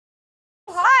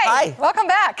Hi. Welcome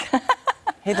back.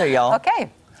 Hey there, y'all. Okay.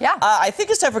 Yeah. I think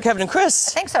it's time for Kevin and Chris.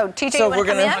 I think so. TJ, So you want to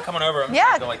come in? I'm coming over. I'm Yeah.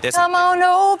 just gonna go like this. Come on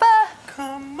over.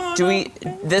 Come on. Do we,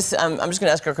 this, I'm just going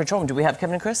to ask our control room, do we have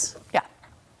Kevin and Chris? Yeah.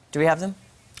 Do we have them?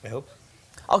 I hope.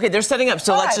 Okay, they're setting up,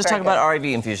 so All let's right, just very talk about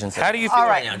RIV infusions. How do you feel All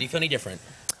right right. now? Do you feel any different?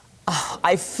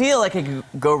 I feel like I could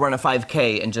go run a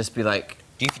 5K and just be like,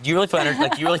 Do you really feel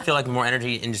like you really feel like more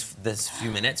energy in just this few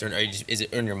minutes, or is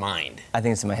it in your mind? I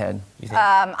think it's in my head. You think?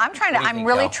 I'm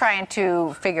really trying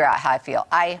to figure out how I feel.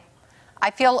 I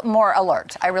feel more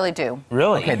alert. I really do.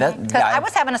 Really? Okay, that. Because I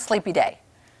was having a sleepy day.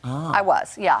 I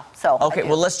was, yeah. So. Okay,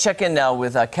 well, let's check in now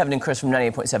with Kevin and Chris from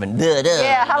 98.7.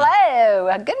 Yeah,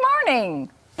 hello. Good morning.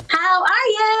 How are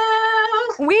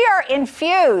you? We are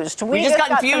infused. We just got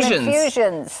some infusions.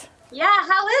 infusions. Yeah,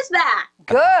 how is that?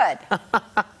 Good.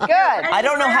 Good. I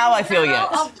don't know how I feel yet.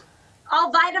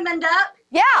 All vitamined up?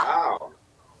 Yeah. Wow.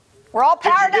 We're all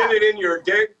Did powered you up. get it in your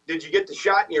Did you get the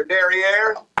shot in your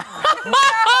derriere?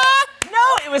 No,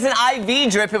 it was an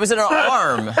IV drip. It was in our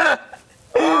arm.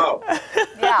 Oh.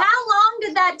 Yeah. How long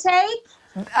did that take?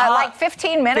 Like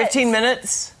 15 minutes. 15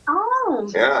 minutes. Oh.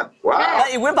 Yeah. Wow.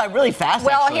 It went by really fast,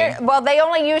 Well, actually. they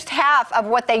only used half of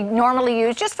what they normally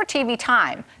use just for TV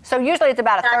time. So usually it's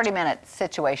about a 30-minute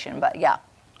situation, but yeah.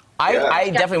 I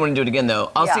definitely want to do it again,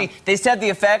 though. I'll Yeah. see. They said the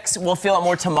effects will feel it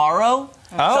more tomorrow.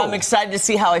 Oh. So I'm excited to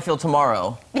see how I feel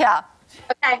tomorrow. Yeah.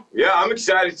 Okay. Yeah, I'm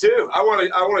excited too. I want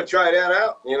to try that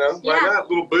out. You know, why Yeah. not? A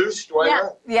little boost. Why Yeah.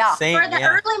 not? Yeah. For the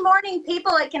early morning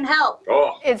people, it can help.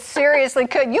 Oh. It seriously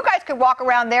could. You guys could walk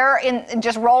around there and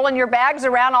just rolling your bags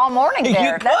around all morning You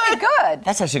there. That'd be could. good.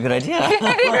 That's actually a good idea.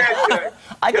 Yeah,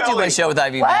 I could do my Kelly. show with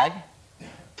IV What? bag.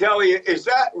 Kelly, is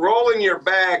that rolling your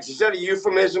bags? Is that a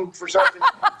euphemism for something?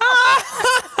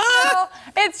 No,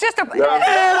 it's just a.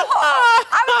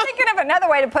 I was thinking of another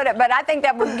way to put it, but I think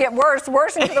that would get worse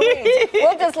into the weeds.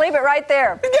 We'll just leave it right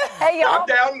there. Hey, y'all. I'm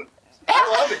down.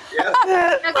 I love it.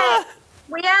 Yeah. Okay.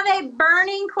 We have a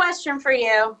burning question for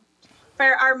you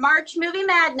for our March Movie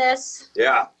Madness.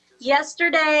 Yeah.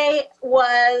 Yesterday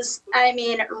was,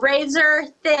 razor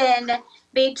thin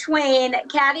between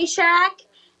Caddyshack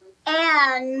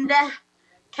and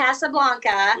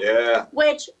Casablanca. Yeah.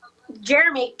 Which,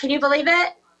 Jeremy, can you believe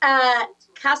it?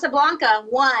 Casablanca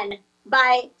won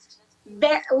by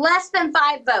less than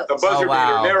 5 votes. The buzzer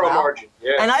beater, narrow margin.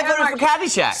 Yeah. And I voted for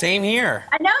Caddyshack. Same here.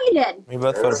 I know you did. We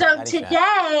both voted for So Caddyshack.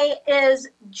 today is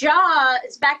Jaws.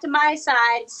 It's back to my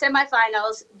side,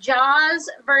 semifinals. Jaws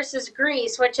versus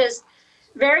Grease, which is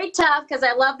very tough because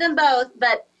I love them both,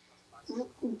 but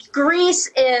Grease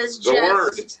is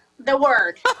just the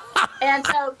word. And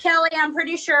so, Kelly, I'm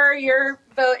pretty sure your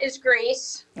vote is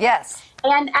Grease. Yes.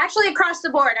 And actually, across the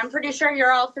board, I'm pretty sure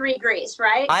you're all 3 Grease,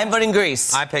 right? I'm voting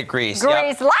Grease. I picked Grease.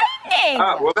 Grease lightning.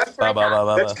 Well, that's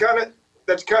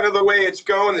kind of the way it's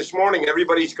going this morning.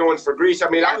 Everybody's going for Grease. I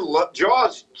mean, I love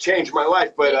Jaws. Changed my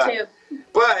life, but Me too.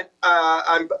 But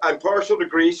I'm partial to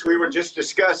Grease. We were just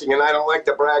discussing, and I don't like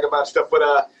to brag about stuff, but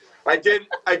I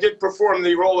did perform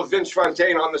the role of Vince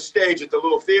Fontaine on the stage at the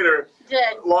little theater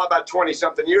about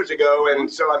 20-something years ago,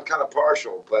 and so I'm kind of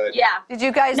partial. But yeah. Did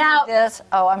you guys do this?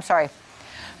 Oh, I'm sorry.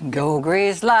 Go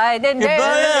Grease lightning. You're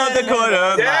burning out the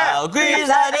quarter mile. Grease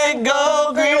lightning,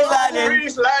 go Grease lightning.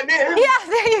 Grease lightning. Yeah,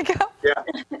 there you go.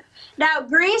 Yeah. Now,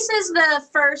 Grease is the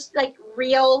first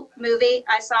real movie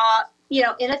I saw,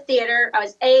 in a theater. I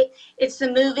was 8. It's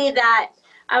the movie that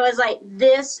I was like,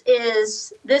 this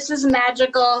is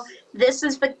magical. This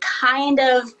is the kind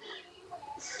of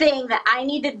thing that I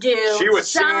need to do. She was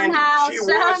somehow, Sandy. She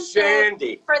was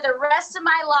Sandy. For the rest of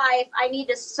my life, I need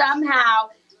to somehow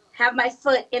have my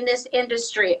foot in this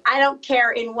industry. I don't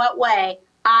care in what way.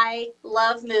 I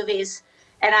love movies.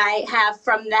 And I have,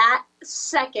 from that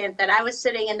second that I was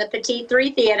sitting in the Petite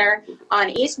 3 Theater on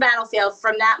East Battlefield,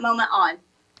 from that moment on.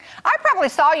 I probably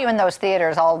saw you in those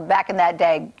theaters all back in that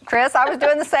day, Chris. I was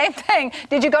doing the same thing.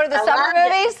 Did you go to the summer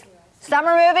movies?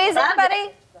 Summer movies,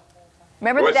 anybody?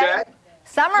 Remember What's the day? that?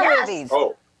 Summer movies.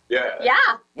 Oh, yeah. Yeah.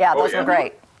 Yeah, those were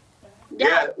great.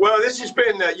 Yeah. Well, this has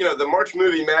been, the March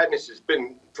Movie Madness has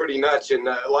been pretty nuts, and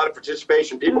a lot of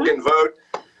participation. People can vote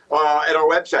at our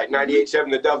website,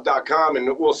 987thedove.com,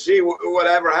 and we'll see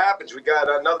whatever happens. We got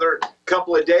another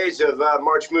couple of days of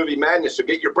March Movie Madness, so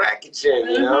get your brackets in,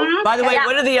 you know. By the way,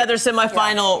 what are the other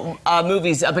semifinal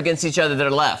movies up against each other that are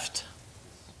left?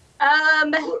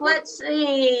 Let's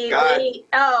see. We'll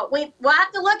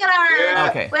have to look at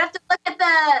Okay. we have to look at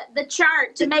the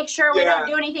chart to make sure we don't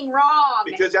do anything wrong.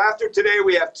 Because after today,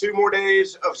 we have 2 more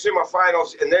days of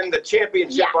semifinals, and then the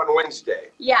championship on Wednesday.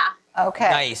 Yeah. Okay.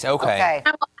 Nice. Okay.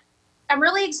 I'm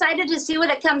really excited to see what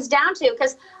it comes down to,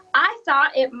 because I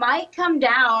thought it might come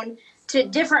down to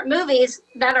different movies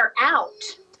that are out.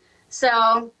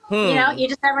 So, you know, you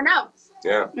just never know.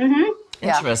 Yeah.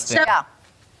 Interesting. So, Yeah.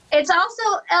 it's also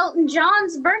Elton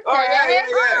John's birthday. Oh, yeah.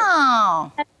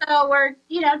 Oh. And so we're,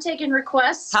 you know, taking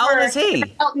requests How old for is he?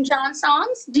 Elton John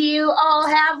songs. Do you all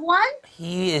have one?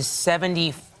 He is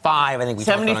 75, I think we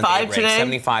talked about on 75 Daybreak. today?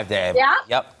 75 Dave. Yeah?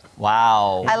 Yep.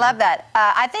 Wow. I love that.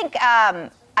 I think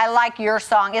I like your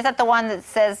song. Is that the one that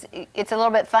says it's a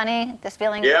little bit funny, this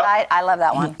feeling Yep. inside? I love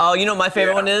that one. Oh, you know what my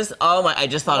favorite one is? Oh my! I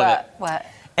just thought of it. What?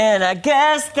 And I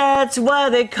guess that's why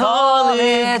they call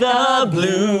it the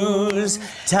blues.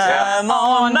 Time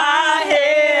on my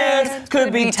hands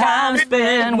could be time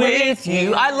spent with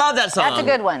you. I love that song. That's a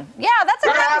good one. Yeah, that's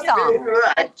a great song.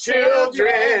 Like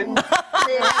children.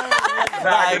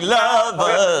 Like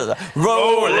lovers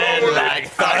rolling like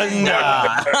thunder.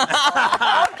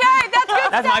 Okay, that's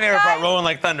good. That's my favorite part, guys. rolling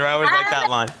like thunder. I always like that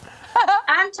line.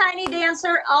 I'm Tiny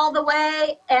Dancer all the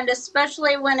way, and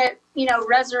especially when it, you know,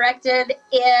 resurrected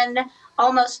in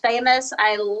Almost Famous.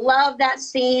 I love that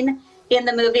scene in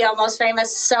the movie Almost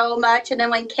Famous so much. And then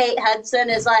when Kate Hudson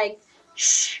is like,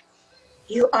 shh,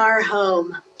 you are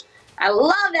home. I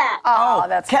love that. Oh,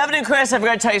 that's Kevin and Chris, I've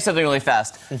got to tell you something really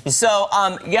fast. So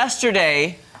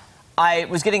yesterday, I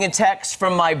was getting a text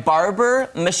from my barber,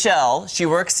 Michelle. She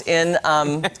works in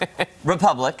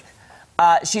Republic.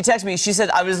 She texted me. She said,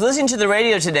 I was listening to the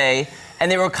radio today,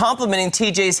 and they were complimenting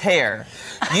TJ's hair.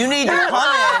 You need to come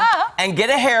in and get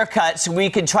a haircut so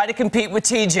we can try to compete with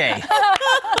TJ.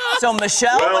 So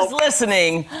Michelle was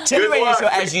listening to the radio show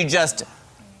as you just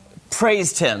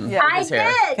praised him. Yeah. with his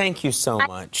hair. did. Thank you so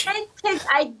much.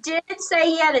 I did say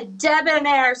he had a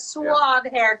debonair, suave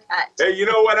haircut. Hey, you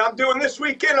know what I'm doing this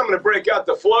weekend? I'm going to break out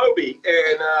the Floby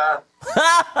and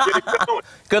get it going.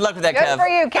 Good luck with that, good Kev. for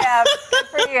you, Kev. Good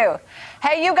for you.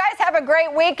 Hey, you guys have a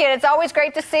great weekend. It's always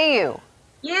great to see you.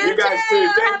 You guys too.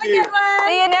 Thank Have you. a good one.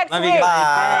 See you next Love you week.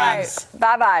 guys.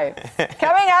 Bye-bye.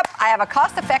 Coming up, I have a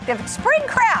cost-effective spring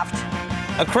craft.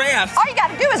 A craft. All you got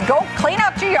to do is go clean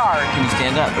out your yard. Can you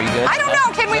stand up? Are you good? I don't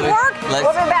know. Can we work? Let's-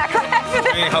 We'll be back right after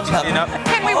this. Can you help me stand up?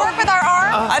 Can we work with our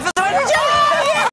arms? I feel so